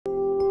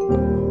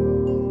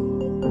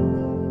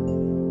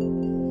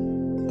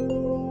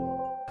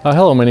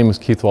Hello, my name is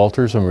Keith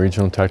Walters. I'm a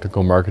Regional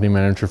Technical Marketing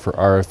Manager for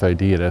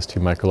RFID at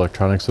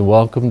STMicroelectronics, and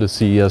welcome to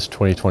CES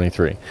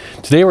 2023.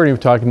 Today we're going to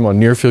be talking about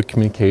near-field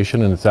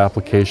communication and its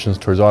applications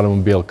towards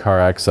automobile car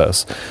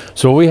access.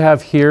 So what we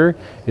have here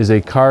is a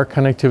Car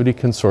Connectivity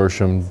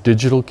Consortium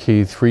Digital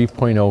Key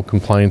 3.0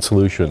 compliant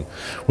solution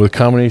with a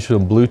combination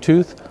of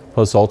Bluetooth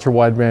plus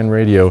ultra-wideband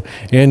radio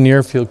and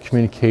near-field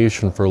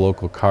communication for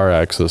local car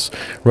access.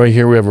 Right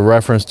here we have a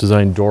reference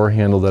design door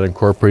handle that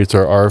incorporates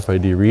our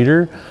RFID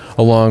reader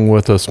along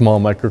with a small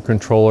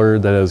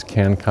microcontroller that has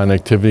CAN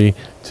connectivity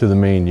to the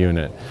main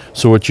unit.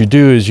 So what you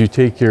do is you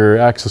take your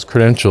access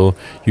credential,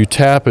 you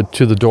tap it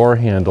to the door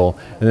handle,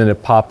 and then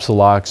it pops the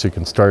lock so you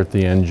can start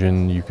the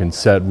engine, you can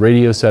set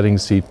radio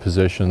settings, seat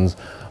positions,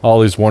 all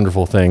these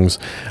wonderful things.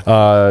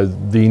 The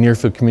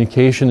near-field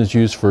communication is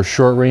used for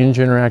short-range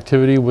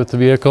interactivity with the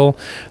vehicle.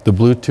 The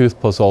Bluetooth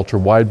plus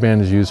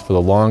ultra-wideband is used for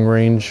the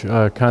long-range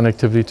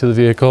connectivity to the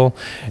vehicle.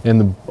 And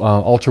the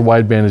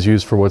ultra-wideband is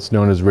used for what's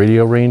known as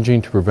radio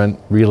ranging to prevent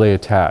relay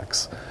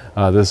attacks.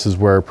 This is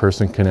where a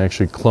person can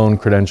actually clone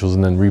credentials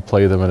and then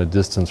replay them at a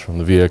distance from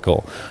the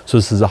vehicle. So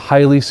this is a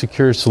highly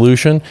secure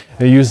solution.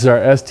 It uses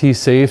our ST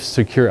Safe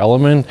secure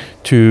element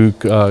to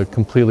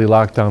completely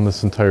lock down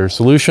this entire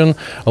solution,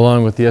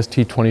 along with the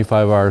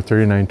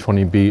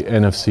ST25R3920B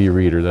NFC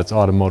reader that's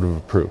automotive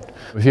approved.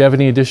 If you have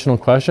any additional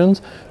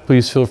questions,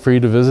 please feel free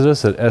to visit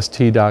us at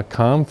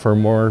st.com for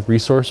more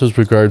resources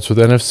regards with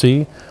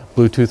NFC,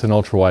 Bluetooth, and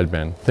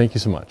ultra-wideband. Thank you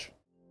so much.